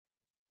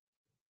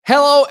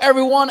Hello,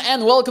 everyone,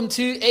 and welcome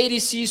to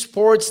ADC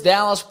Sports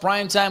Dallas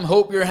Primetime.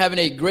 Hope you're having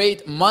a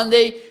great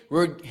Monday.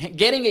 We're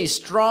getting a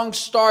strong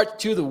start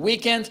to the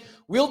weekend.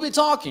 We'll be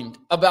talking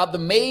about the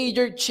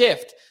major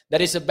shift that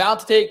is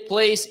about to take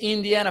place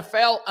in the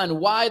NFL and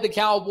why the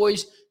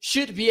Cowboys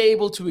should be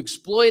able to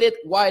exploit it,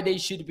 why they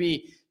should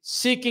be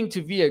seeking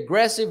to be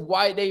aggressive,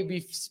 why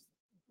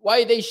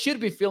they should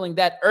be feeling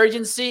that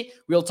urgency.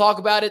 We'll talk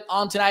about it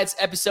on tonight's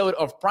episode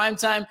of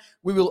Primetime.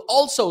 We will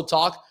also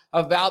talk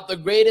about the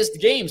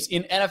greatest games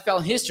in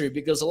NFL history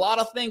because a lot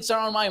of things are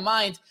on my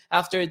mind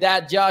after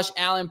that Josh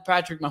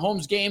Allen-Patrick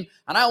Mahomes game,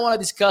 and I want to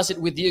discuss it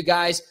with you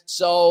guys.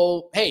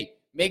 So, hey,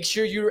 make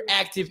sure you're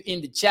active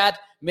in the chat.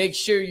 Make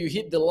sure you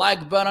hit the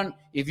like button.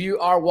 If you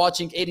are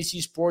watching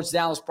ADC Sports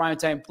Dallas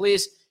Primetime,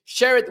 please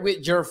share it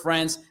with your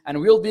friends,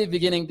 and we'll be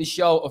beginning the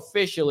show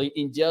officially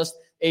in just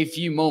a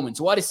few moments.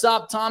 What is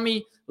up,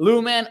 Tommy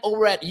Luman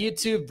over at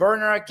YouTube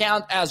burner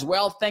account as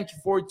well? Thank you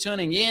for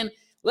tuning in.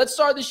 Let's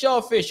start the show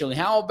officially.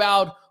 How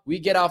about we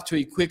get off to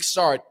a quick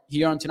start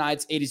here on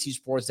tonight's ADC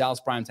Sports Dallas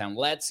Primetime?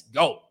 Let's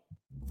go.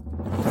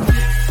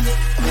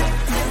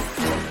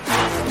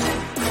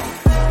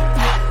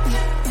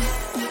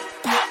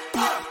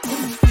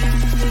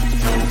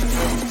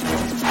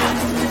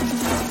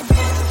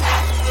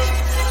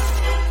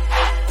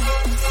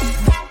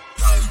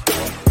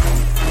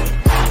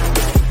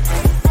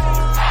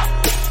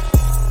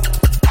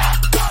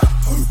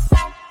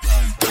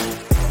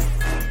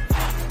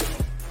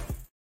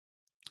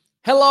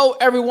 Hello,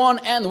 everyone,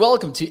 and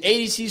welcome to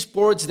ADC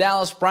Sports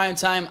Dallas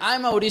Primetime.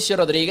 I'm Mauricio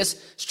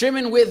Rodriguez,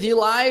 streaming with you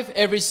live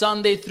every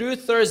Sunday through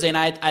Thursday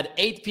night at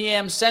 8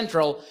 p.m.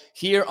 Central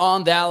here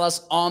on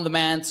Dallas On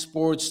Demand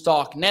Sports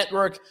Talk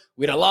Network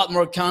with a lot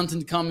more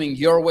content coming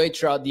your way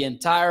throughout the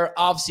entire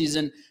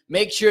offseason.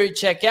 Make sure you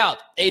check out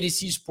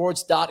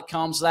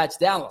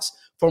adcsports.com/Dallas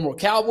for more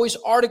Cowboys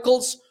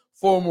articles,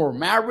 for more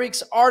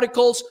Mavericks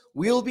articles.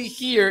 We'll be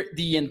here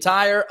the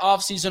entire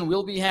offseason.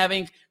 We'll be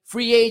having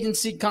free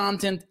agency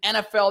content,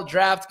 NFL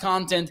draft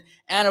content,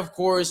 and of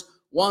course,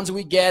 once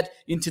we get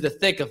into the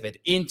thick of it,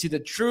 into the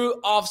true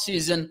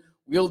offseason,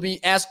 we'll be,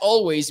 as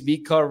always, be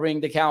covering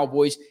the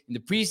Cowboys in the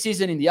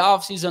preseason, in the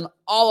offseason,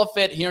 all of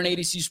it here on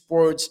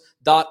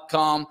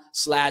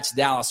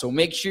adcsports.com/Dallas. So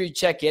make sure you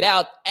check it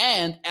out.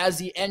 And as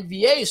the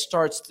NBA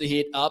starts to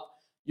heat up,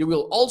 you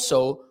will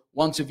also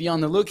want to be on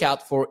the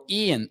lookout for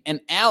Ian and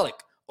Alec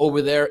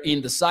over there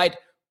in the site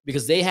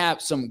because they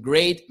have some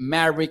great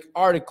Maverick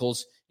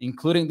articles,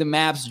 including the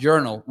Mavs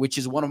Journal, which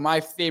is one of my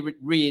favorite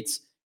reads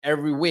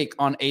every week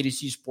on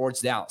ADC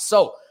Sports Dallas.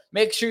 So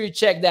make sure you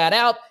check that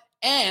out.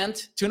 And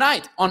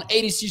tonight on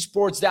ADC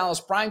Sports Dallas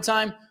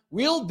Primetime,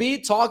 we'll be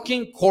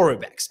talking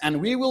quarterbacks,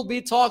 and we will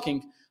be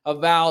talking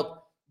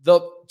about the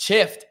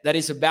shift that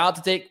is about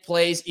to take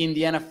place in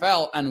the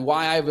NFL and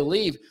why I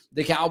believe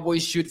the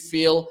Cowboys should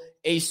feel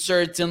a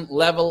certain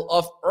level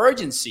of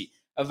urgency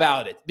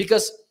about it.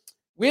 Because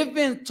we've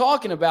been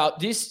talking about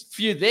these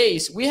few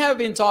days, we have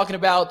been talking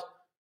about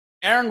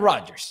Aaron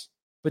Rodgers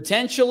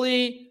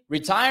potentially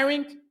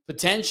retiring,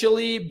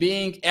 potentially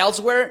being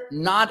elsewhere,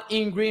 not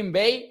in Green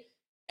Bay.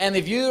 And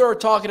if you are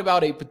talking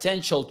about a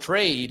potential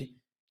trade,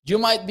 you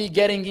might be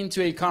getting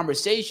into a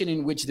conversation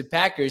in which the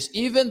Packers,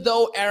 even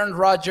though Aaron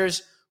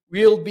Rodgers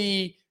will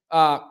be,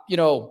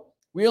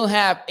 will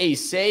have a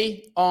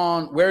say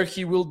on where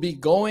he will be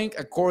going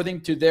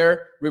according to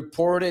their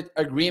reported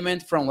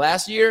agreement from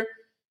last year,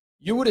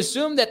 you would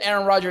assume that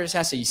Aaron Rodgers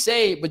has a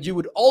say, but you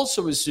would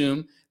also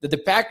assume that the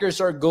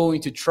Packers are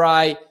going to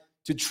try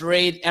to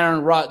trade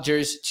Aaron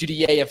Rodgers to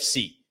the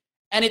AFC.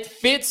 And it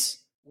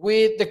fits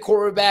with the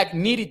quarterback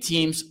needy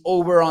teams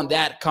over on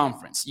that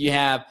conference. You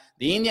have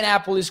the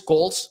Indianapolis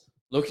Colts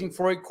looking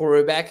for a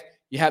quarterback.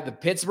 You have the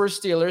Pittsburgh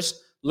Steelers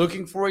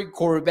looking for a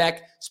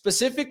quarterback,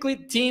 specifically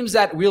teams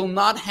that will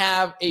not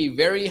have a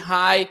very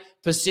high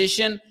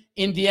position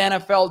in the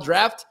NFL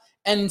draft.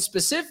 And in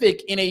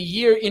specific, in a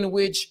year in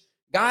which,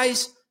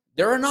 guys,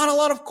 there are not a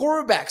lot of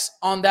quarterbacks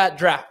on that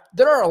draft.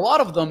 There are a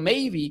lot of them,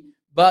 maybe,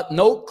 but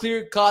no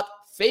clear-cut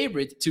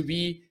favorite to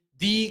be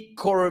the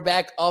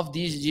quarterback of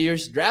this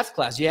year's draft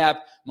class. You have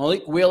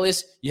Malik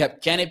Willis, you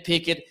have Kenny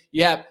Pickett,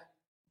 you have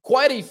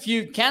quite a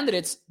few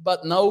candidates,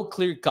 but no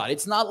clear-cut.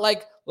 It's not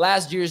like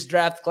last year's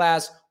draft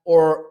class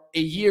or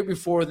a year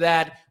before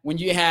that when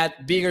you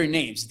had bigger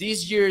names.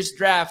 This year's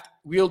draft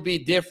will be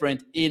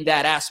different in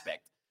that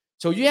aspect.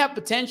 So you have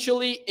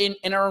potentially in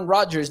Aaron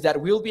Rodgers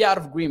that will be out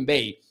of Green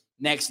Bay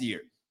next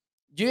year.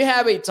 You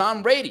have a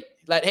Tom Brady.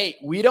 Like, hey,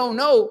 we don't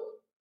know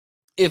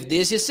if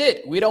this is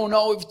it. We don't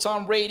know if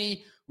Tom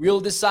Brady will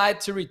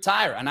decide to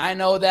retire. And I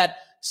know that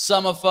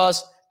some of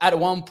us at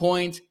one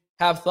point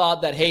have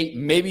thought that, hey,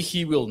 maybe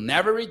he will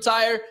never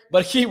retire,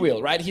 but he will,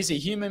 right? He's a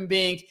human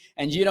being,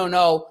 and you don't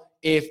know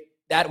if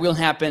that will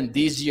happen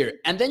this year.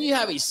 And then you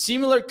have a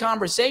similar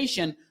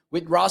conversation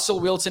with Russell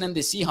Wilson and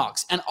the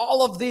Seahawks. And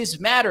all of this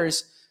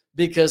matters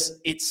because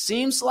it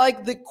seems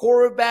like the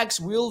quarterbacks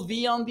will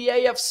be on the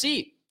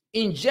AFC.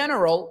 In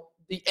general,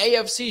 the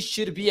AFC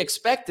should be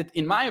expected,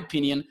 in my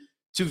opinion,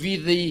 to be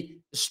the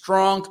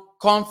strong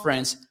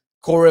conference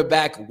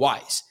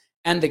quarterback-wise.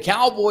 And the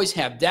Cowboys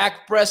have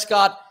Dak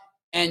Prescott,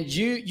 and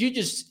you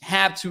just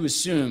have to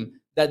assume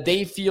that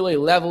they feel a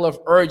level of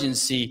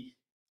urgency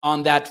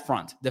on that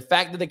front. The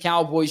fact that the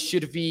Cowboys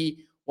should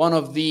be one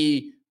of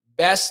the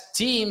best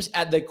teams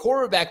at the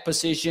quarterback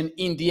position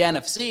in the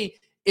NFC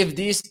if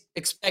these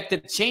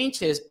expected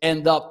changes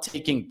end up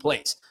taking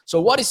place.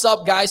 So what is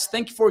up, guys?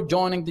 Thank you for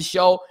joining the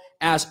show.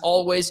 As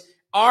always,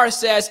 R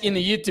says in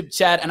the YouTube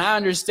chat, and I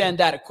understand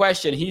that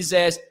question. He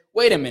says,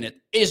 wait a minute,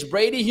 is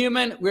Brady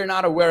human? We're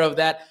not aware of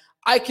that.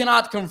 I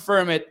cannot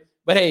confirm it,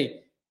 but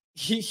hey,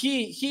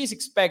 he's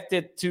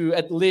expected to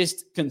at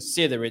least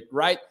consider it,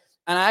 right?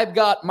 And I've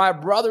got, my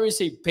brother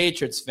is a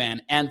Patriots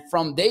fan, and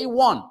from day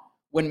one,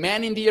 when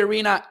Man in the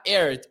Arena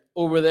aired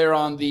over there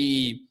on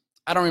the,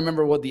 I don't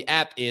remember what the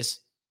app is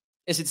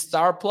it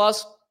Star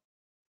Plus?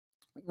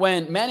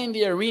 When Man in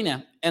the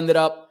Arena ended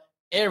up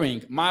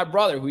airing, my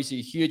brother, who is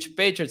a huge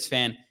Patriots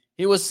fan,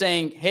 he was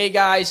saying, hey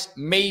guys,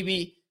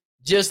 maybe,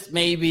 just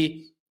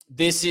maybe,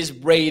 this is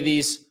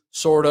Brady's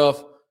sort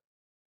of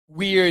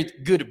weird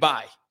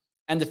goodbye.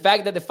 And the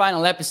fact that the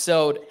final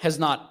episode has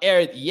not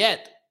aired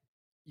yet,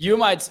 you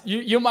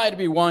might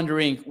be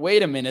wondering,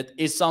 wait a minute,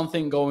 is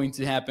something going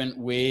to happen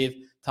with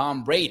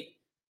Tom Brady?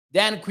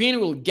 Dan Quinn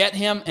will get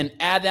him, and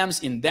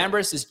Adams in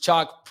Denver, says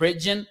Chuck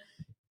Pridgeon.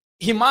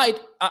 He might.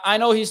 I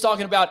know he's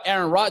talking about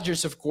Aaron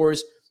Rodgers, of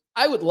course.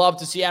 I would love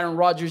to see Aaron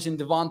Rodgers and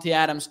Devontae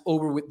Adams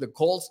over with the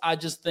Colts. I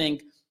just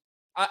think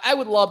I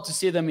would love to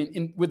see them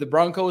in with the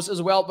Broncos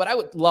as well, but I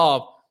would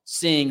love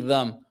seeing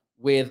them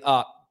with,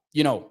 of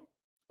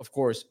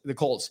course, the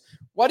Colts.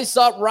 What is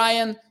up,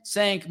 Ryan?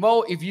 Saying,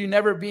 Mo, if you've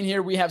never been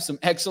here, we have some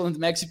excellent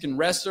Mexican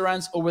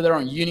restaurants over there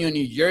on Union,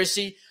 New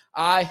Jersey.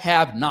 I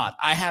have not.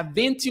 I have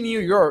been to New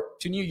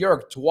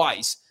York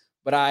twice,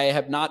 but I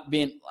have not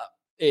been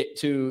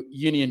to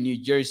Union,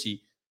 New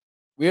Jersey.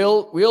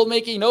 We'll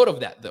make a note of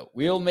that, though.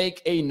 We'll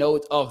make a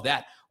note of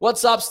that.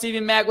 What's up,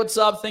 Stevie Mac? What's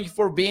up? Thank you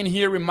for being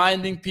here,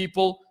 reminding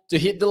people to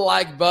hit the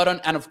like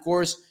button and, of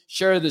course,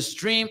 share the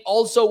stream.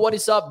 Also, what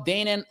is up,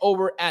 Danon,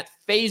 over at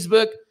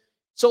Facebook?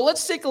 So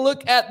let's take a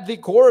look at the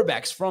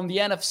quarterbacks from the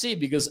NFC,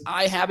 because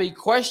I have a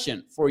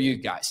question for you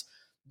guys.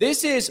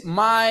 This is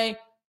my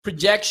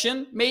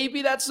projection,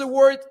 maybe that's the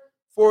word,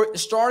 for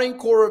starting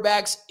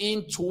quarterbacks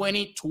in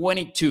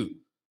 2022.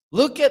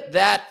 Look at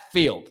that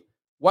field.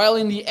 While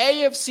in the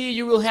AFC,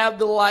 you will have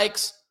the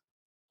likes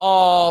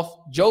of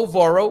Joe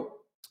Burrow,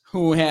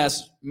 who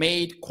has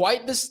made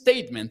quite the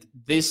statement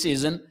this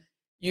season.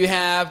 You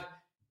have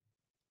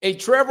a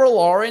Trevor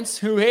Lawrence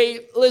who,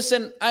 hey,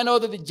 listen, I know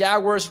that the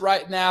Jaguars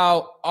right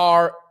now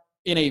are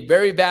in a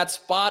very bad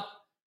spot,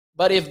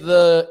 but if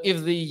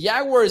the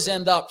Jaguars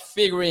end up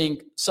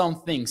figuring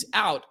some things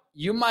out,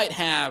 you might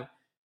have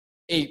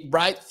a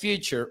bright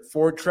future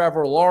for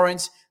Trevor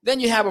Lawrence. Then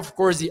you have, of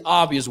course, the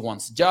obvious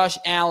ones, Josh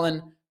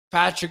Allen,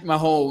 Patrick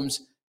Mahomes.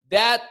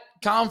 That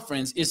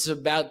conference is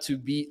about to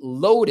be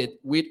loaded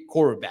with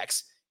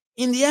quarterbacks.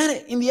 In the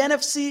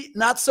NFC,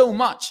 not so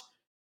much.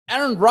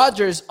 Aaron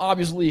Rodgers,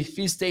 obviously, if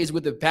he stays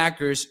with the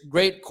Packers,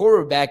 great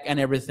quarterback and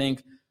everything,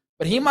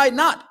 but he might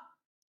not.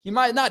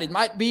 It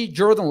might be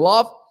Jordan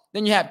Love.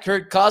 Then you have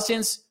Kirk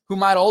Cousins, who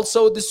might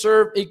also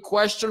deserve a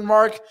question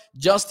mark.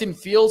 Justin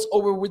Fields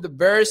over with the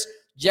Bears.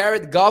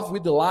 Jared Goff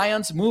with the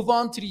Lions. Move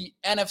on to the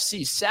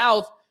NFC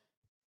South.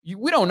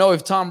 We don't know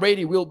if Tom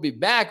Brady will be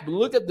back, but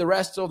look at the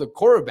rest of the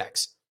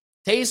quarterbacks.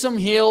 Taysom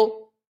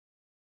Hill,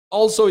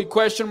 also a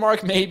question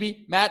mark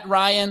maybe. Matt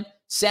Ryan,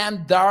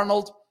 Sam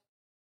Darnold.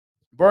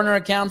 Burner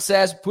account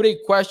says, put a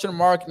question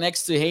mark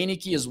next to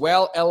Heineke as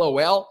well,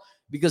 LOL.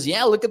 Because,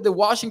 yeah, look at the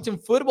Washington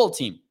football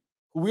team.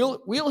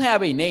 We'll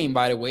have a name,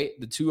 by the way,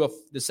 the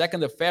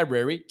 2nd of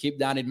February. Keep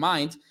that in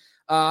mind.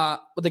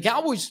 But the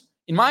Cowboys,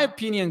 in my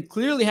opinion,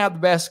 clearly have the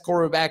best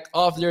quarterback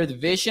of their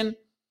division.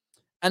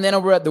 And then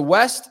over at the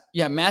West,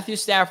 you have Matthew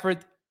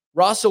Stafford,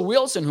 Russell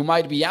Wilson, who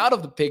might be out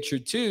of the picture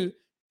too.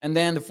 And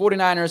then the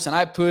 49ers, and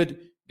I put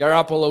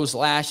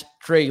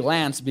Garoppolo/Trey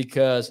Lance,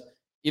 because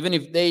even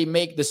if they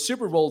make the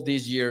Super Bowl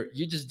this year,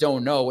 you just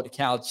don't know what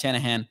Kyle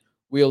Shanahan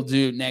will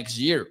do next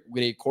year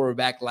with a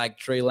quarterback like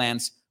Trey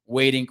Lance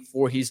waiting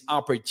for his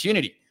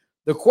opportunity.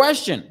 The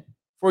question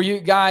for you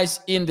guys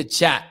in the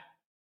chat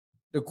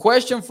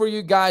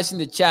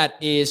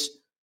is,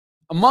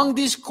 among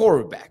these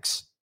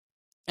quarterbacks,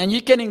 and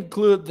you can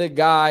include the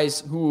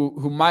guys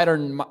who might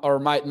or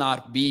might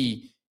not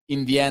be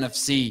in the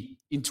NFC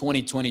in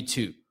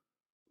 2022,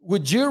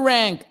 would you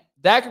rank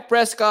Dak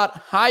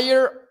Prescott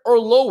higher or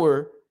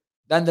lower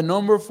than the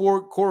number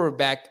 4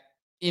 quarterback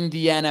in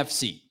the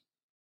NFC?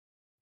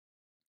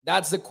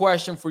 That's the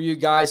question for you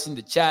guys in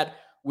the chat.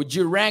 Would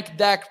you rank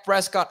Dak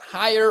Prescott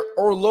higher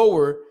or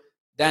lower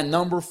than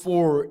number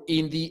 4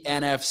 in the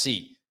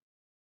NFC?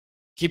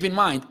 Keep in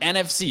mind,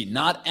 NFC,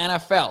 not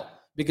NFL,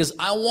 because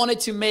I wanted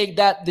to make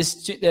that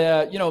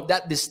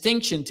that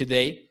distinction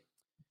today,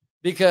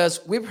 because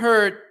we've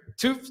heard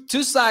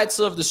two sides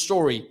of the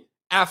story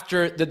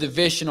after the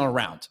divisional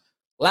round.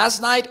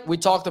 Last night, we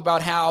talked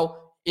about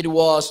how it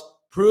was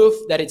proof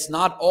that it's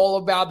not all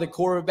about the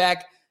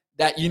quarterback,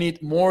 that you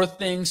need more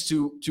things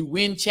to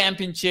win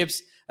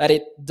championships. that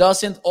it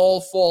doesn't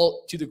all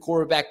fall to the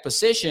quarterback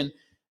position.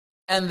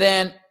 And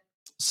then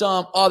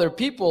some other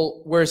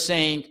people were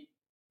saying,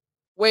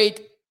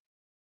 wait,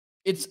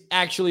 it's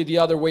actually the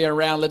other way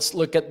around. Let's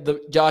look at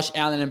the Josh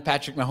Allen and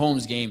Patrick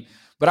Mahomes game.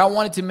 But I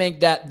wanted to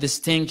make that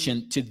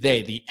distinction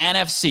today. The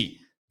NFC.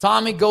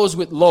 Tommy goes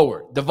with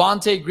lower.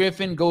 Devontae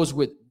Griffin goes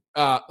with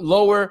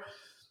lower.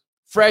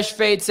 Fresh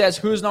Fade says,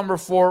 who's number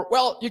 4?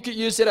 Well, you could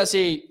use it as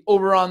a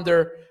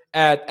over-under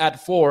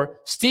at 4.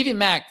 Stevie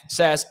Mack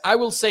says, I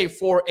will say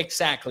 4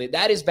 exactly.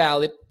 That is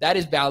valid. That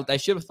is valid. I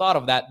should have thought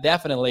of that,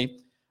 definitely.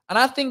 And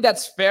I think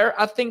that's fair.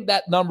 I think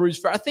that number is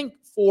fair. I think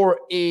 4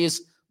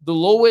 is the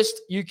lowest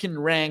you can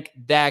rank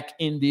Dak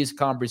in this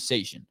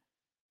conversation.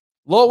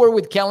 Lower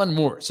with Kellen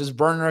Moore, says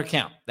burner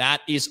account. That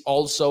is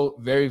also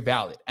very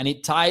valid. And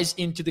it ties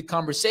into the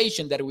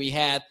conversation that we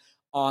had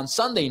on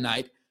Sunday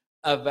night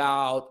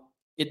about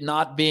it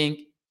not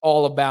being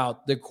all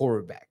about the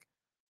quarterback.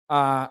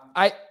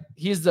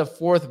 He's the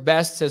 4th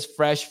best, says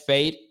Fresh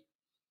Fade.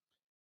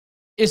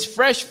 Is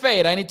Fresh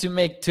Fade, I need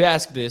to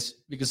ask this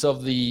because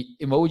of the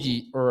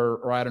emoji,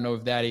 or I don't know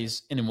if that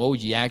is an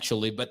emoji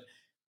actually, but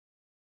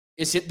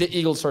is it the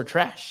Eagles are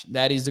trash?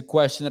 That is the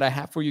question that I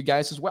have for you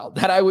guys as well.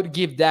 That I would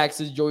give Dak,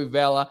 says Joey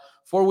Vela.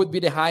 4 would be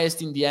the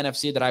highest in the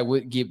NFC that I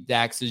would give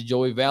Dak, says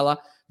Joey Vela.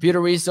 Peter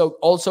Rizzo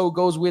also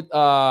goes with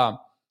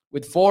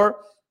 4.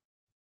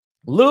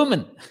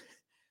 Lumen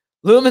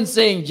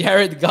saying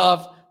Jared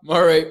Goff,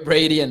 Murray,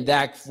 Brady, and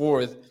Dak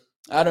 4th.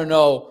 I don't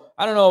know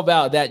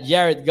about that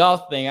Jared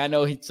Goff thing. I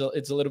know it's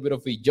a little bit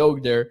of a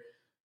joke there.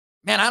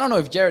 Man, I don't know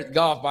if Jared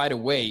Goff, by the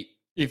way,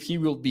 if he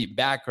will be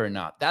back or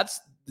not.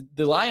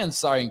 The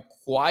Lions are in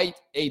quite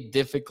a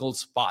difficult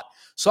spot.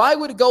 So I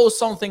would go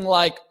something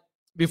like,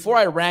 before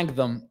I rank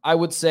them, I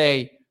would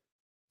say,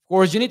 of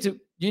course, you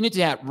need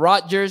to have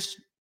Rodgers,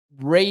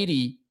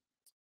 Brady.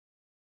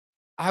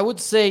 I would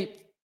say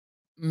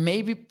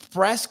maybe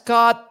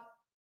Prescott.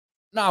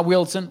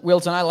 Wilson.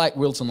 I like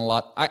Wilson a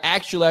lot.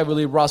 I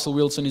believe Russell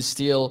Wilson is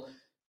still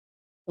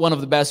one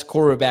of the best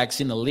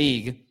quarterbacks in the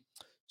league.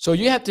 So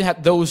you have to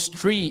have those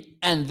 3,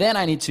 and then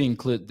I need to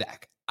include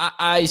Dak.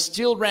 I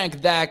still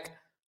rank Dak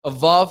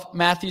above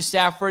Matthew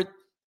Stafford,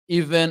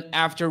 even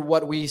after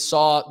what we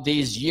saw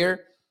this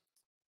year.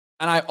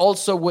 And I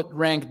also would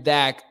rank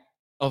Dak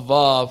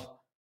above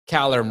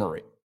Kyler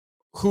Murray,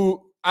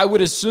 who I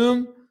would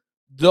assume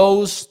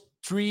those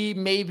 3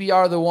 maybe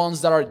are the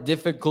ones that are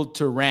difficult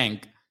to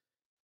rank.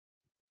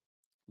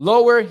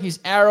 Lower,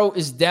 his arrow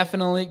is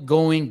definitely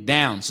going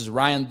down, says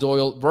Ryan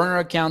Doyle. Burner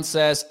account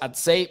says, I'd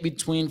say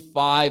between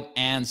 5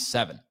 and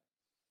 7.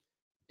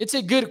 It's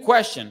a good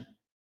question.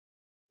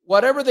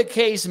 Whatever the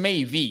case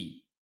may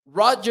be,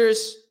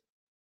 Rodgers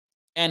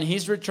and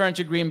his return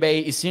to Green Bay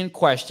is in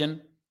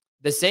question.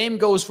 The same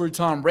goes for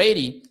Tom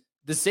Brady.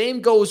 The same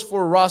goes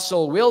for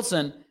Russell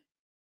Wilson.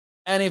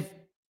 And if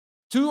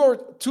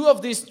two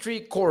of these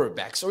 3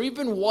 quarterbacks, or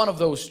even one of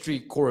those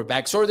 3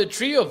 quarterbacks, or the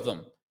 3 of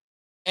them,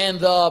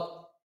 end up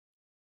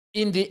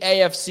in the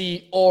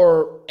AFC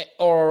or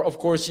of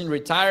course in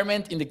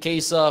retirement, in the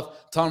case of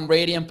Tom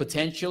Brady and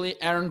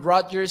potentially Aaron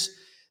Rodgers,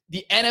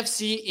 the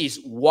NFC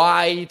is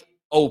wide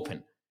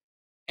open.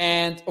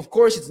 And of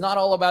course, it's not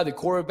all about the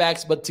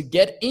quarterbacks, but to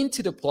get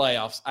into the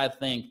playoffs, I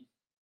think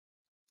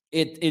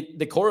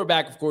the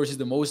quarterback, of course, is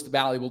the most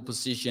valuable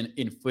position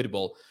in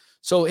football.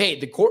 So, hey,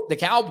 the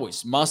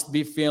Cowboys must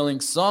be feeling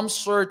some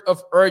sort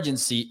of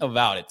urgency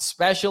about it,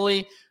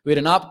 especially with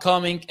an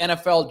upcoming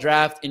NFL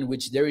draft in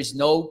which there is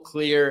no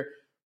clear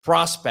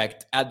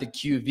prospect at the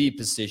QB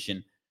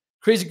position.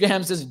 Chris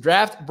Graham says,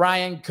 draft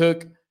Brian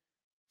Cook.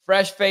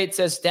 Fresh Fate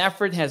says,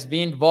 Stafford has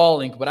been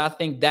balling, but I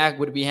think Dak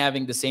would be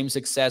having the same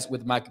success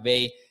with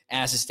McVay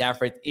as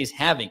Stafford is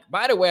having.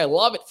 By the way, I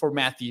love it for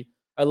Matthew.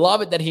 I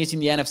love it that he's in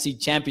the NFC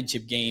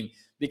Championship game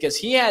because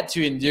he had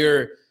to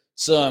endure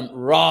some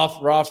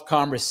rough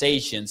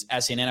conversations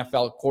as an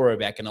NFL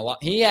quarterback, and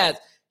he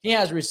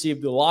has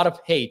received a lot of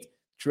hate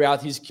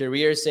throughout his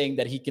career, saying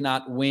that he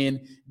cannot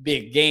win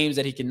big games,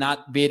 that he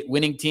cannot beat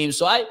winning teams.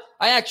 So I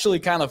actually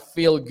kind of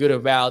feel good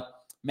about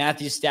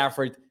Matthew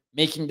Stafford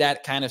making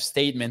that kind of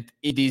statement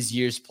in this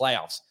year's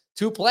playoffs.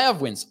 2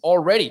 playoff wins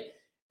already.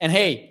 And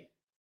hey,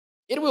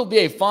 it will be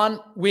a fun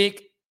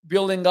week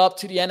building up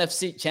to the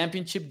NFC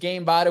Championship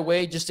game, by the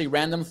way. Just a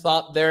random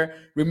thought there.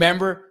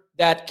 Remember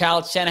that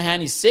Kyle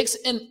Shanahan is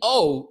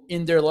 6-0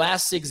 in their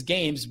last 6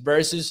 games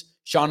versus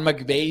Sean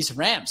McVay's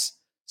Rams.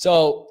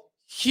 So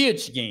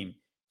huge game,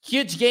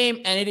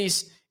 and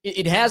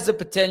it has the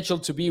potential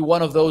to be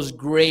one of those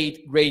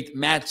great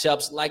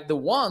matchups like the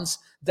ones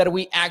that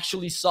we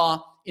actually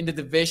saw in the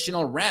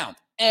divisional round.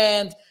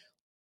 And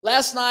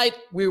last night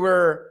we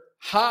were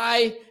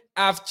high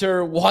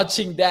after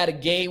watching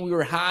that game. We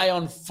were high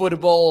on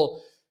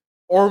football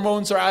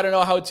hormones, or I don't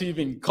know how to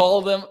even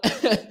call them.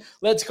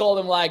 Let's call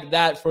them like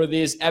that for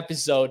this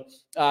episode.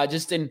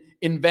 Just an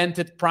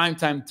invented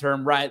primetime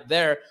term right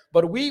there.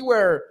 But we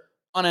were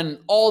on an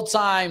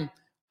all-time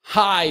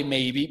high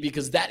maybe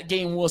because that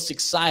game was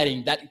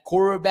exciting. That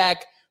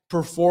quarterback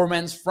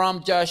performance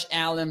from Josh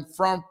Allen,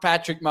 from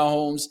Patrick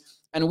Mahomes,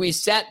 and we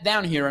sat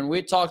down here and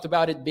we talked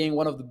about it being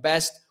one of the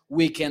best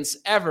weekends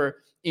ever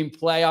in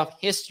playoff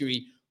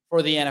history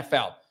for the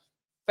NFL.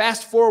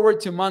 Fast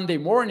forward to Monday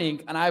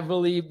morning, and I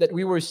believe that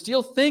we were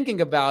still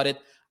thinking about it.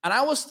 And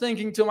I was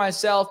thinking to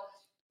myself,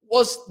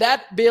 was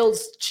that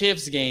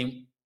Bills-Chiefs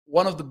game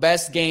one of the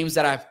best games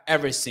that I've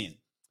ever seen?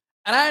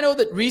 And I know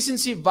that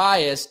recency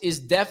bias is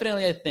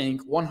definitely a thing,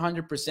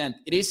 100%.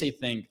 It is a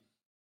thing.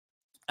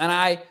 And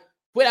I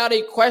put out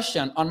a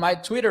question on my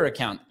Twitter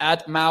account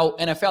at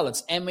MauNFL.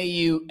 It's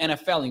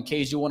MAU-NFL in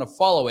case you want to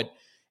follow it.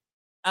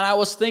 And I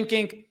was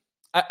thinking,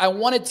 I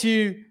wanted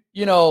to,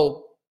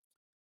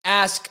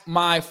 ask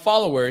my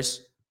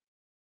followers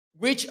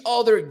which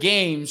other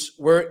games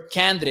were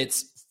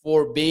candidates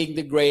for being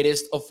the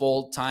greatest of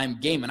all time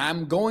game. And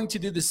I'm going to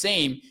do the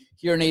same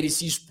here on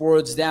ADC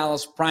Sports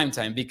Dallas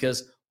Primetime,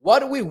 because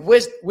what we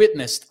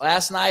witnessed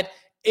last night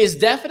is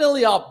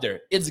definitely up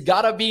there. It's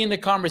got to be in the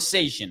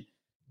conversation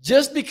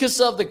just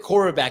because of the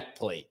quarterback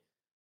play.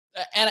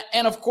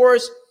 And of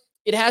course,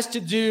 it has to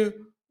do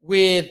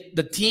with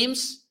the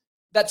teams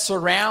that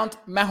surround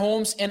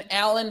Mahomes and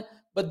Allen.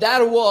 But that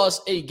was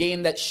a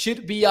game that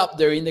should be up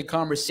there in the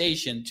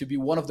conversation to be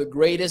one of the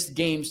greatest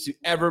games to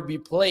ever be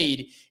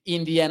played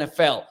in the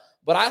NFL.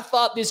 But I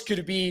thought this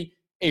could be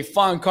a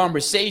fun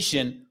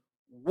conversation.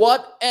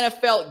 What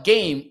NFL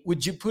game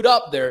would you put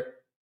up there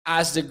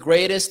as the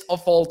greatest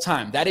of all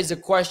time? That is a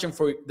question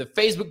for the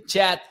Facebook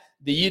chat,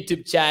 the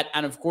YouTube chat,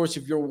 and of course,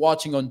 if you're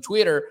watching on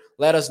Twitter,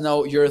 let us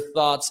know your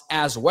thoughts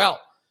as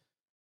well.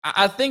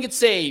 I think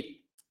it's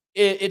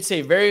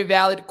a very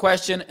valid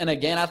question. And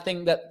again, I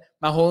think that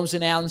Mahomes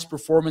and Allen's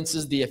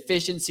performances, the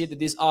efficiency that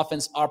this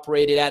offense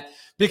operated at,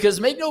 because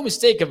make no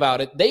mistake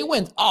about it, they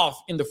went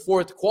off in the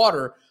fourth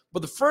quarter,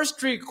 but the first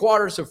 3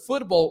 quarters of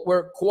football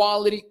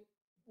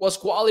was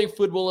quality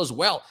football as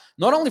well.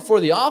 Not only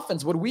for the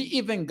offense, but we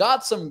even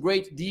got some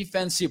great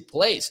defensive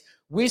plays.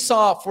 We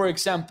saw, for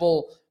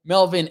example,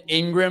 Melvin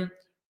Ingram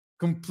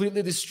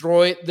completely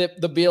destroy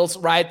the Bills'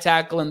 right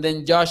tackle, and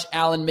then Josh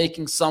Allen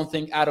making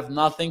something out of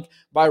nothing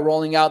by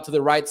rolling out to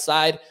the right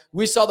side.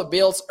 We saw the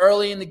Bills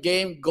early in the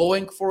game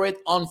going for it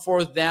on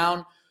fourth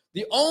down.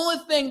 The only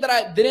thing that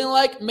I didn't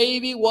like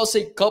maybe was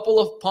a couple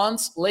of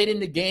punts late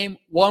in the game,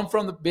 one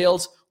from the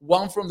Bills,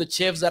 one from the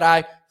Chiefs, that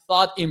I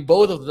thought in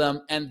both of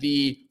them. And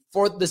the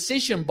fourth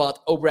decision bot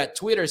over at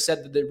Twitter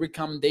said that the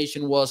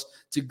recommendation was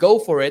to go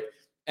for it.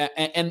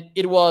 And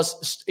it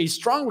was a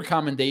strong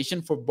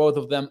recommendation for both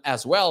of them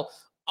as well.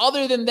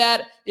 Other than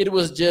that, it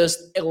was just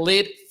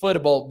elite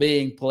football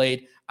being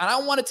played. And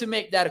I wanted to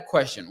make that a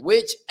question.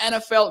 Which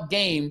NFL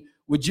game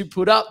would you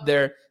put up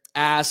there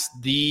as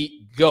the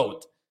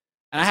GOAT?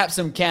 And I have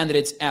some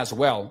candidates as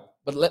well.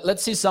 But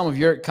let's see some of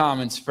your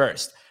comments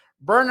first.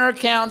 Burner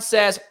Count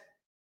says,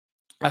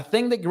 I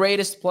think the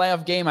greatest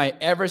playoff game I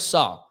ever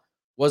saw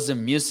was the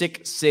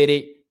Music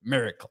City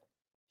Miracle.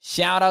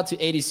 Shout out to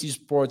ADC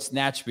Sports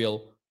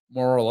Nashville,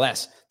 more or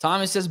less.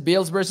 Tommy says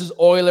Bills versus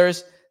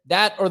Oilers.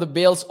 That or the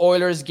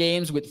Bills-Oilers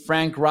games with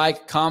Frank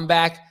Reich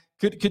comeback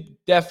could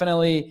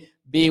definitely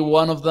be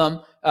one of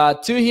them.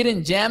 2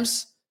 hidden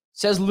gems,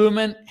 says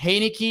Lumen,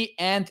 Heineke,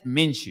 and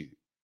Minshew.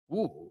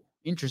 Ooh,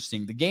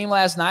 interesting. The game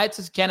last night,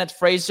 says Kenneth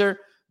Fraser.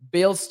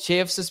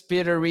 Bills-Chiefs, says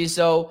Peter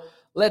Rizzo.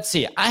 Let's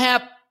see.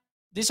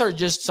 These are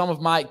just some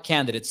of my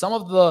candidates. Some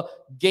of the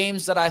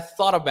games that I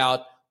thought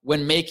about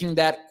when making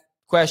that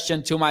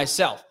question to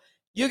myself.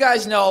 You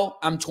guys know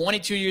I'm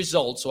 22 years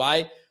old, so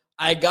I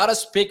got to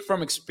speak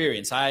from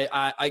experience.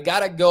 I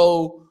got to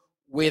go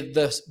with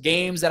the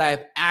games that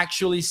I've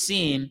actually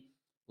seen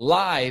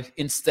live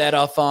instead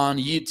of on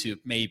YouTube,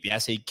 maybe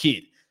as a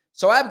kid.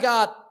 So I've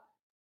got,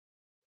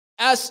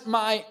 as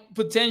my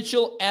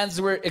potential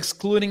answer,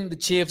 excluding the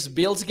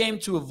Chiefs-Bills game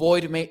to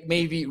avoid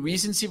maybe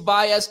recency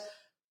bias,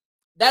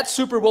 that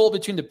Super Bowl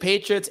between the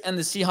Patriots and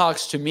the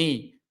Seahawks, to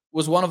me,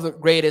 was one of the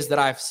greatest that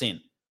I've seen.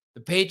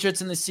 The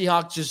Patriots and the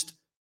Seahawks just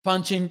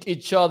punching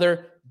each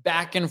other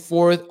back and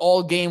forth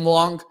all game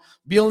long,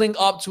 building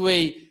up to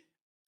a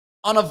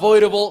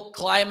unavoidable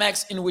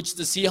climax in which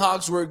the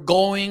Seahawks were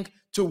going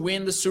to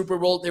win the Super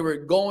Bowl. They were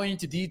going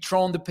to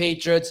dethrone the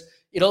Patriots.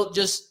 It all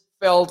just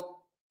felt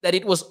that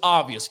it was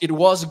obvious. It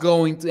was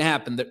going to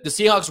happen. The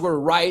Seahawks were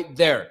right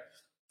there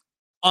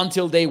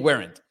until they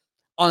weren't.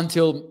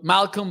 Until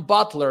Malcolm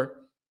Butler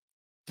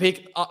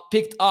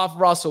picked off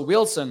Russell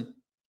Wilson.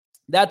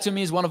 That, to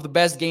me, is one of the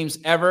best games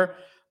ever.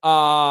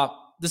 The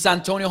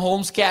Santonio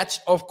Holmes catch,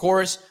 of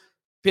course.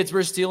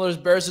 Pittsburgh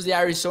Steelers versus the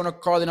Arizona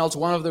Cardinals,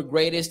 one of the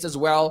greatest as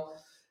well.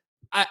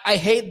 I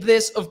hate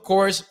this, of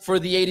course, for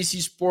the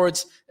ADC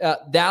Sports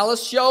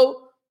Dallas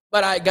show,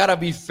 but I got to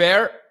be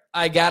fair.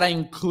 I got to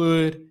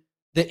include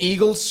the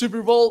Eagles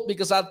Super Bowl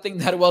because I think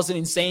that was an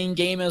insane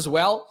game as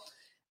well.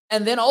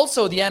 And then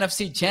also the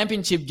NFC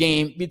Championship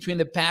game between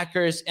the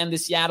Packers and the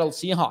Seattle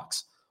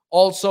Seahawks.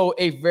 Also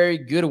a very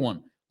good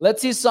one.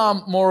 Let's see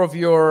some more of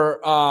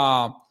your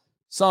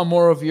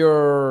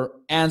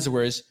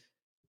answers.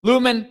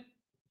 Lumen,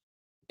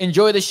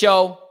 enjoy the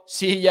show.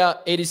 See ya.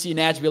 ADC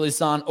Nashville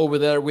is on over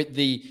there with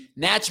the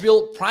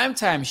Nashville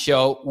Primetime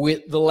Show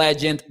with the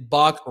legend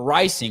Buck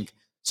Rising.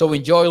 So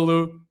enjoy,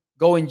 Lou.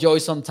 Go enjoy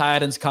some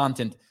Titans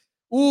content.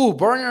 Ooh,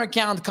 burner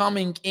account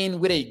coming in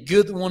with a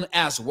good one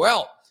as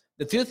well.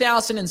 The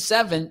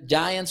 2007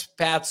 Giants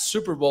Pats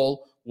Super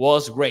Bowl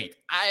was great.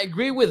 I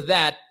agree with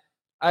that.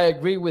 I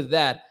agree with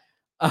that.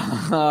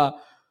 Uh,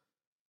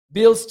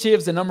 Bills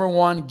Chiefs, the number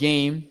one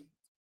game.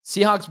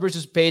 Seahawks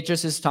versus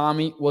Patriots, says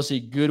Tommy, was a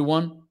good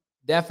one.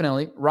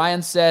 Definitely.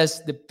 Ryan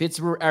says the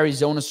Pittsburgh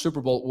Arizona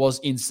Super Bowl was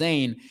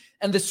insane.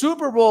 And the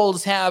Super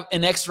Bowls have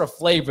an extra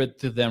flavor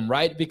to them,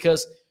 right?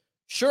 Because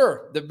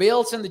sure, the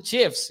Bills and the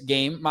Chiefs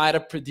game might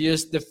have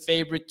produced the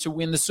favorite to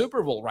win the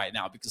Super Bowl right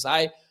now. Because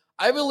I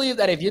believe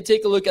that if you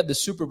take a look at the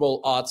Super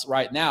Bowl odds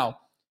right now,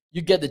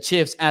 you get the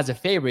Chiefs as a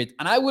favorite.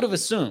 And I would have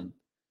assumed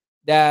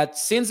that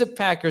since the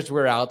Packers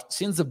were out,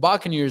 since the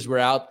Buccaneers were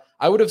out,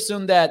 I would have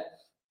assumed that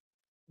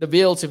the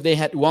Bills, if they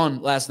had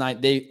won last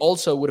night, they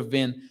also would have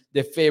been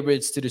the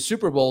favorites to the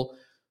Super Bowl.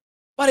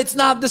 But it's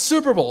not the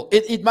Super Bowl.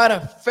 It might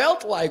have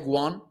felt like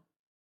one,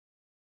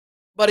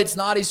 but it's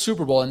not a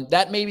Super Bowl. And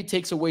that maybe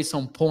takes away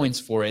some points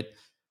for it.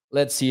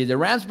 Let's see. The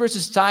Rams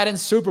versus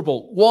Titans Super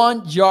Bowl.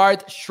 1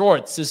 yard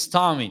short, says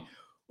Tommy.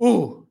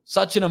 Ooh,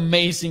 such an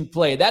amazing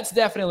play. That's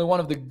definitely one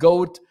of the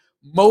GOAT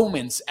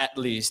moments, at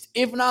least.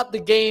 If not the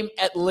game,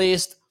 at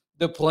least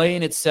the play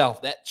in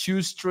itself. That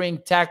shoestring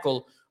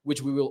tackle,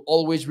 which we will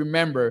always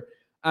remember.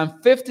 And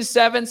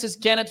 57, says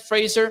Kenneth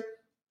Fraser.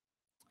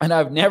 And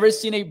I've never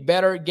seen a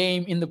better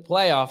game in the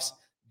playoffs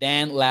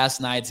than last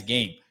night's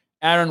game.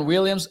 Aaron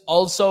Williams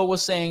also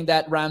was saying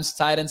that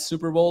Rams-Titans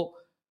Super Bowl,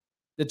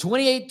 the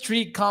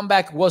 28-3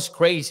 comeback was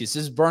crazy,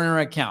 says burner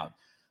account.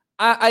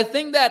 I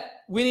think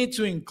that we need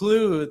to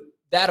include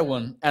that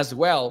one as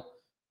well.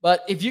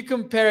 But if you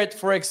compare it,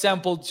 for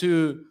example,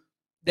 to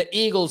the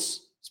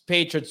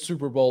Eagles-Patriots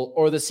Super Bowl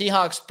or the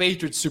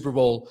Seahawks-Patriots Super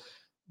Bowl,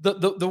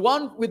 the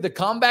one with the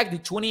comeback, the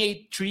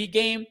 28-3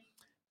 game,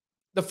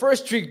 the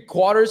first 3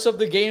 quarters of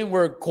the game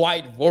were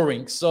quite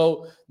boring.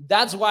 So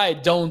that's why I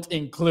don't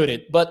include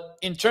it. But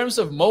in terms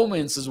of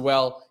moments as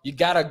well, you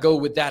got to go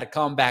with that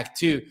comeback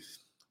too,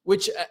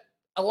 which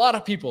a lot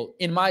of people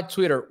in my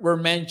Twitter were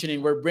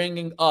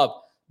bringing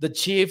up the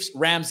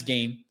Chiefs-Rams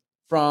game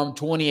from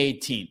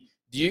 2018.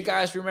 Do you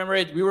guys remember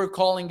it? We were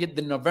calling it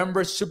the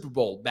November Super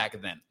Bowl back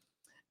then.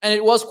 And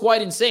it was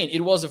quite insane.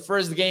 It was the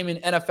first game in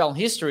NFL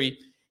history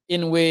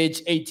in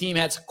which a team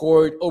had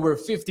scored over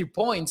 50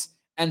 points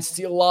and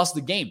still lost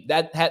the game.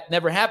 That had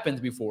never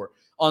happened before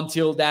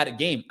until that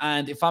game.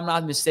 And if I'm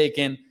not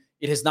mistaken,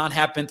 it has not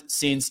happened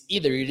since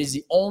either. It is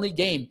the only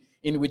game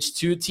in which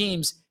 2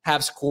 teams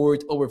have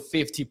scored over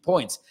 50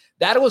 points.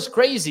 That was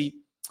crazy,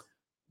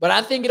 but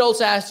I think it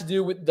also has to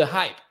do with the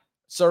hype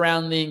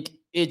surrounding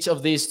each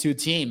of these 2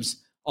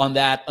 teams on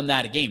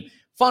that game.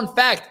 Fun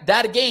fact,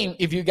 that game,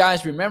 if you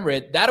guys remember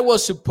it, that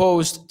was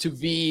supposed to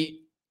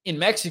be in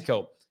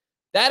Mexico.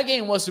 That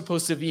game was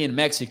supposed to be in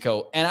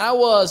Mexico, and I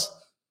was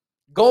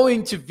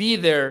going to be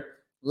there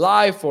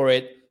live for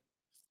it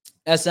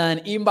as an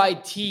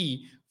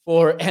invitee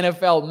for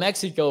NFL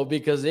Mexico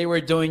because they were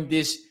doing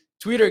this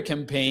Twitter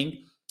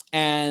campaign,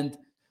 and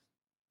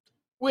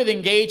with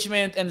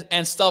engagement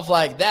and stuff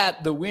like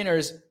that, the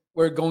winners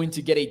were going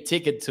to get a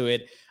ticket to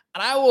it.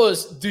 And I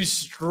was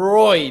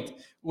destroyed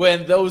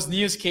when those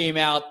news came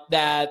out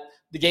that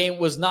the game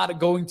was not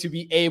going to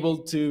be able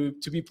to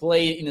be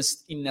played in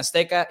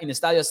Estadio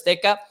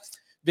Azteca,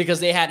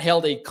 because they had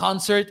held a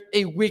concert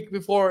a week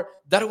before.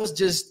 That was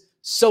just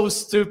so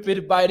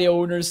stupid by the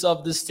owners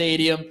of the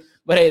stadium.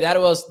 But hey, that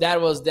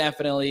was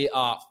definitely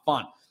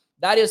fun.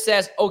 Dario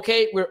says,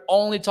 okay, we're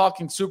only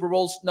talking Super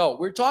Bowls. No,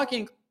 we're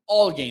talking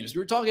all games.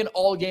 We're talking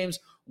all games.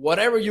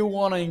 Whatever you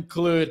want to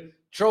include,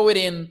 throw it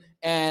in,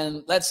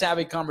 and let's have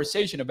a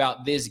conversation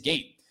about this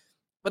game.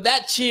 But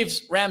that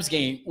Chiefs-Rams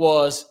game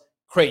was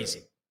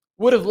crazy.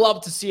 Would have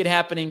loved to see it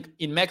happening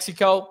in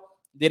Mexico.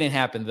 Didn't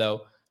happen,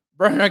 though.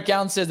 Burner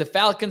account says the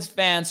Falcons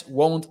fans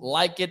won't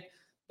like it.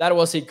 That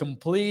was a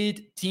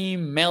complete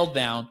team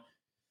meltdown.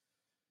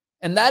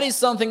 And that is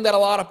something that a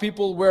lot of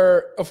people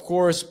were, of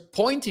course,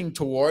 pointing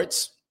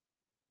towards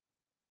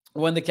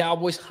when the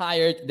Cowboys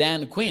hired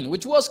Dan Quinn,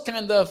 which was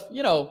kind of,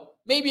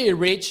 maybe a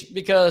reach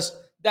because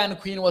Dan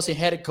Quinn was a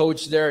head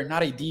coach there,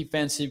 not a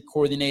defensive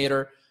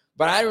coordinator.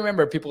 But I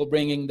remember people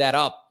bringing that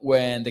up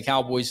when the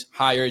Cowboys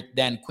hired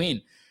Dan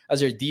Quinn as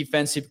their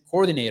defensive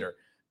coordinator.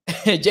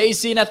 Jay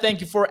Cena,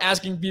 thank you for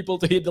asking people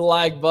to hit the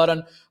like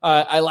button.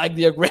 I like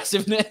the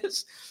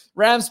aggressiveness.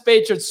 Rams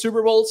Patriots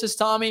Super Bowl, says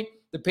Tommy.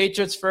 The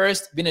Patriots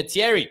first.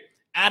 Vinatieri,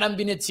 Adam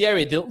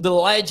Vinatieri, the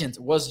legend,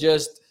 was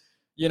just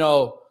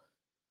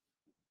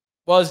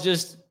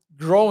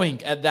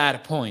growing at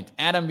that point.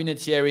 Adam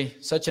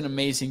Vinatieri, such an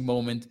amazing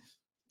moment.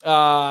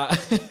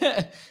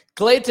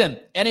 Clayton,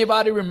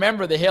 anybody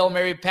remember the Hail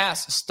Mary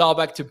pass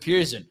Staubach to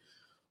Pearson?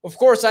 Of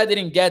course, I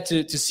didn't get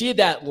to see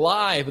that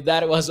live, but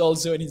that was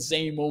also an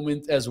insane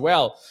moment as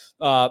well,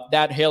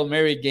 that Hail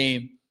Mary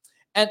game.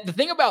 And the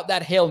thing about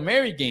that Hail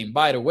Mary game,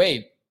 by the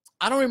way,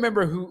 I don't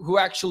remember who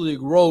actually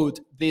wrote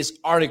this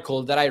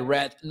article that I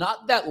read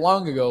not that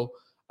long ago.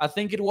 I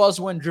think it was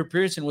when Drew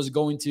Pearson was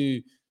going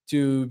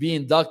to be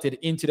inducted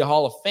into the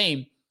Hall of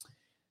Fame.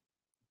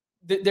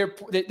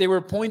 they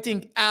were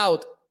pointing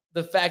out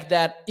the fact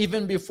that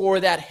even before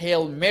that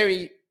Hail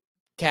Mary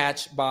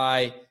catch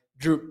by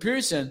Drew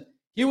Pearson,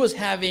 he was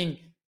having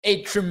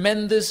a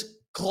tremendous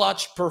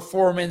clutch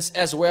performance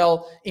as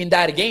well in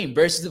that game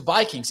versus the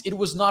Vikings. It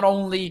was not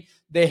only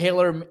the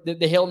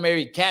Hail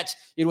Mary catch,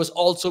 it was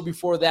also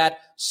before that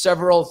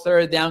several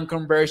third down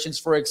conversions,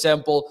 for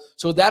example.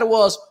 So that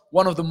was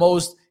one of the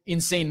most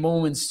insane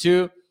moments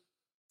too.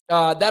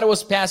 That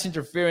was pass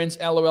interference.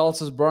 LOL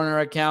says burner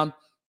account.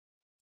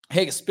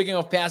 Hey, speaking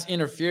of pass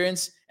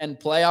interference and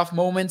playoff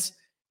moments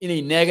in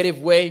a negative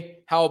way,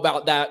 how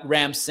about that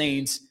Rams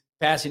Saints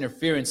pass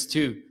interference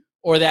too?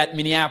 Or that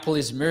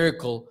Minneapolis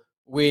Miracle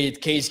with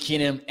Case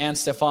Keenum and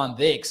Stephon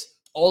Diggs.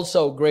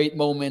 Also great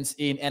moments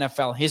in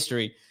NFL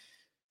history.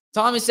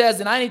 Tommy says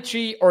the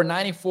 93 or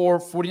 94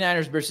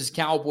 49ers versus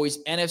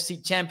Cowboys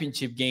NFC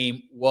Championship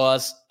game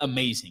was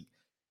amazing.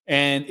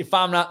 And if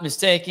I'm not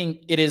mistaken,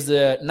 it is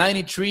the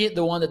 93,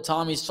 the one that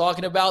Tommy's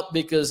talking about,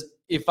 because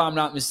if I'm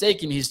not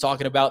mistaken, he's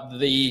talking about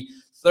the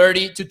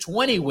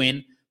 30-20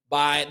 win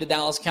by the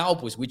Dallas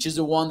Cowboys, which is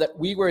the one that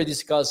we were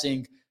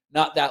discussing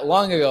not that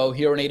long ago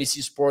here on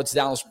ADC Sports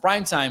Dallas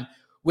Primetime,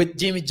 with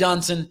Jimmy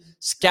Johnson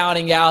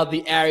scouting out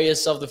the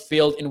areas of the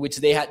field in which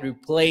they had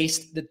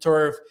replaced the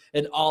turf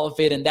and all of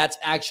it. And that's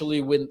actually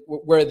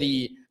where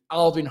the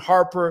Alvin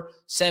Harper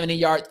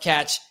 70-yard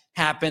catch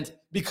happened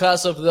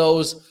because of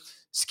those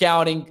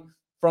scouting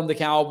from the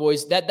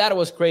Cowboys. That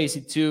was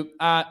crazy too.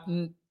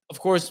 Of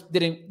course,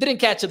 didn't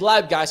catch it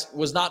live, guys.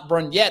 Was not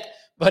burned yet,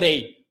 but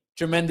a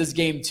tremendous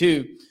game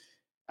too.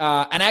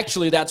 And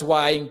actually, that's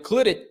why I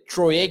included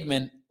Troy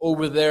Aikman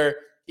over there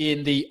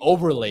in the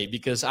overlay,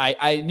 because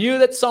I knew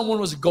that someone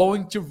was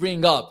going to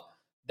bring up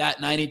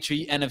that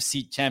 93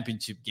 NFC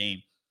Championship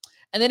game.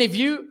 And then if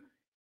you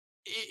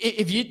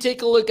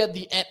take a look at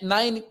the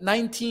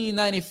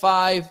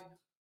 1995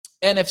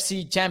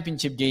 NFC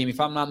Championship game,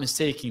 if I'm not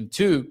mistaken,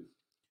 too,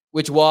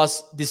 which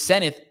was the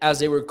zenith, as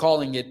they were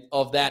calling it,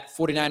 of that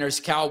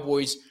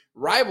 49ers-Cowboys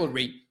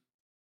rivalry,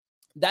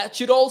 that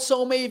should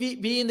also maybe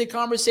be in the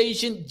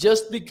conversation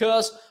just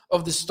because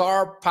of the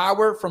star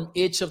power from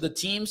each of the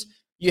teams.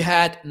 You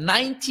had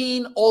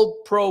 19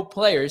 All-Pro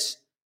players,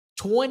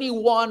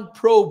 21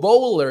 Pro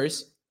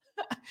Bowlers.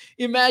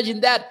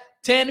 Imagine that,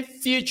 10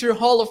 future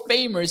Hall of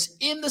Famers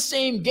in the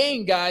same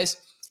game, guys.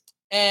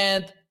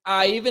 And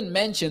I even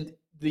mentioned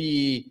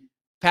the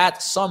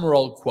Pat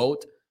Summerall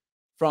quote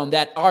from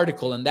that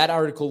article, and that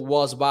article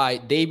was by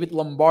David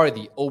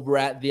Lombardi over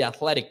at The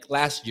Athletic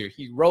last year.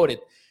 He wrote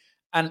it,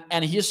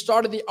 and he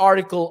started the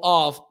article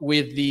off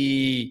with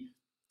the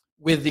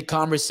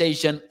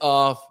conversation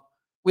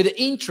with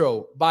the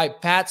intro by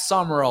Pat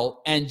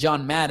Summerall and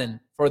John Madden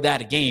for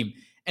that game.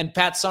 And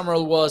Pat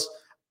Summerall was,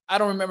 I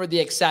don't remember the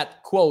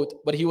exact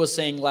quote, but he was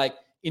saying, like,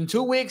 in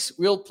 2 weeks,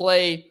 we'll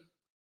play,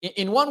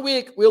 in 1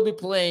 week, we'll be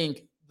playing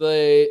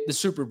the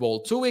Super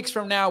Bowl. 2 weeks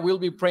from now, we'll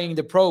be playing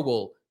the Pro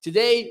Bowl.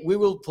 Today, we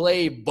will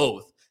play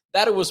both.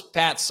 That was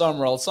Pat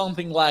Summerall,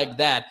 something like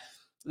that.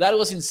 That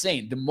was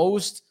insane. The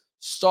most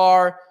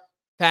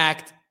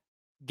star-packed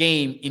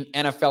game in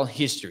NFL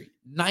history.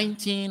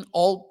 19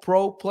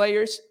 All-Pro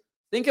players.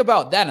 Think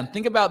about that, and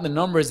think about the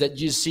numbers that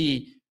you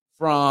see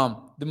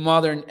from the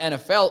modern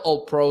NFL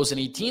All-Pros, and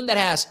a team that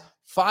has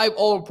 5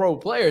 All-Pro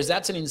players,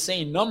 that's an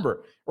insane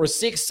number, or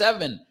 6,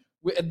 7.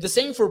 The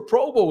same for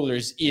Pro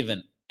Bowlers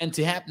even. And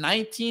to have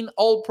 19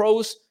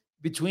 All-Pros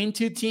between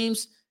two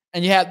teams,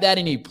 and you have that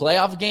in a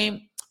playoff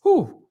game,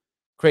 whew,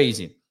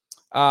 crazy.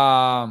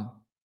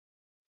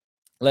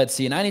 Let's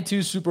see,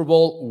 92 Super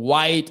Bowl,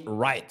 White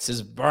Right,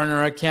 says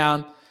burner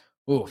account.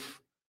 Oof.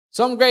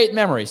 Some great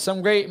memories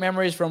from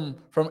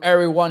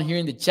everyone here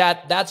in the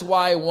chat. That's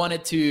why I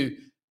wanted to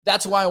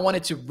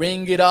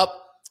bring it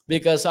up,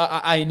 because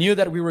I knew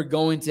that we were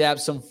going to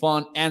have some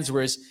fun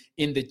answers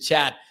in the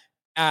chat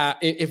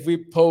if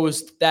we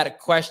post that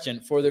question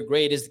for the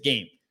greatest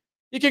game.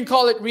 You can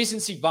call it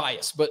recency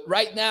bias, but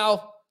right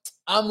now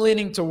I'm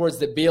leaning towards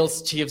the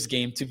Bills-Chiefs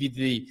game to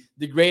be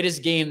the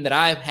greatest game that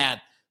I've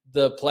had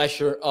the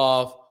pleasure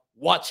of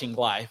watching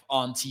live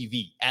on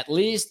TV. At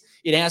least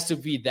it has to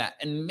be that.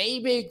 And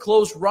maybe a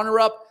close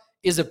runner-up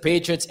is the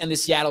Patriots and the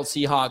Seattle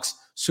Seahawks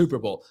Super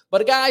Bowl.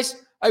 But guys,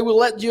 I will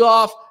let you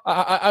off.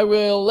 I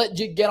will let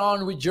you get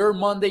on with your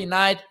Monday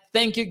night.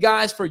 Thank you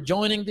guys for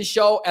joining the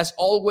show. As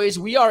always,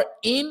 we are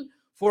in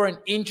for an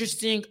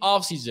interesting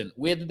offseason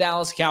with the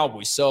Dallas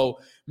Cowboys. So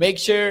make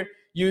sure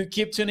you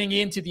keep tuning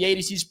in to the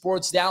ADC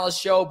Sports Dallas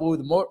show, with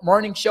the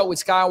morning show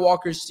with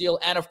Skywalker Steel,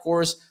 and of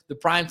course, the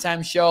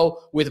primetime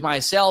show with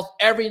myself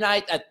every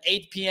night at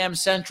 8 p.m.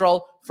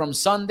 Central from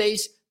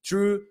Sundays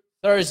through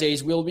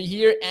Thursdays. We'll be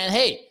here. And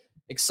hey,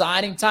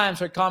 exciting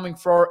times are coming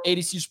for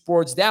ADC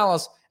Sports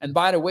Dallas. And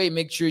by the way,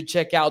 make sure you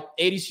check out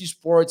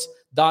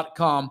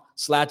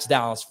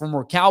adcsports.com/Dallas for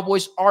more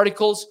Cowboys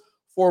articles,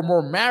 for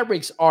more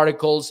Mavericks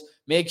articles.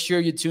 Make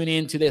sure you tune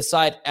in to the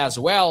site as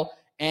well.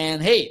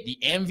 And hey, the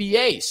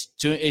NBA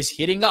is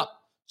hitting up.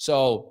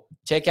 So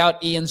check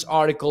out Ian's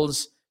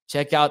articles.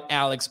 Check out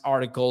Alex's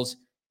articles.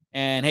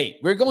 And hey,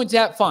 we're going to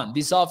have fun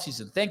this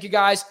offseason. Thank you,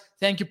 guys.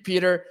 Thank you,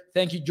 Peter.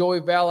 Thank you, Joey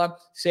Vela,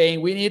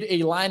 saying we need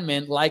a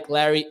lineman like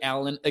Larry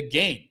Allen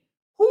again.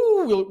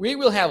 We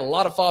will have a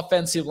lot of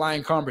offensive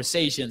line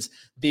conversations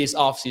this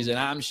offseason.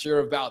 I'm sure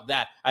about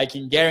that. I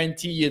can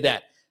guarantee you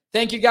that.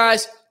 Thank you,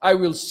 guys. I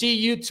will see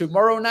you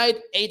tomorrow night,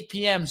 8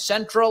 p.m.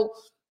 Central.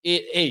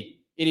 It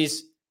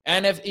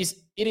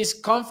is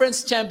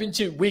Conference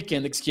Championship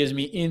weekend,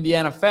 in the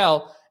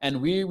NFL, and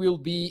we will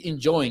be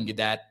enjoying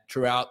that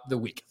throughout the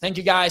week. Thank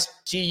you, guys.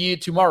 See you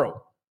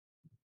tomorrow.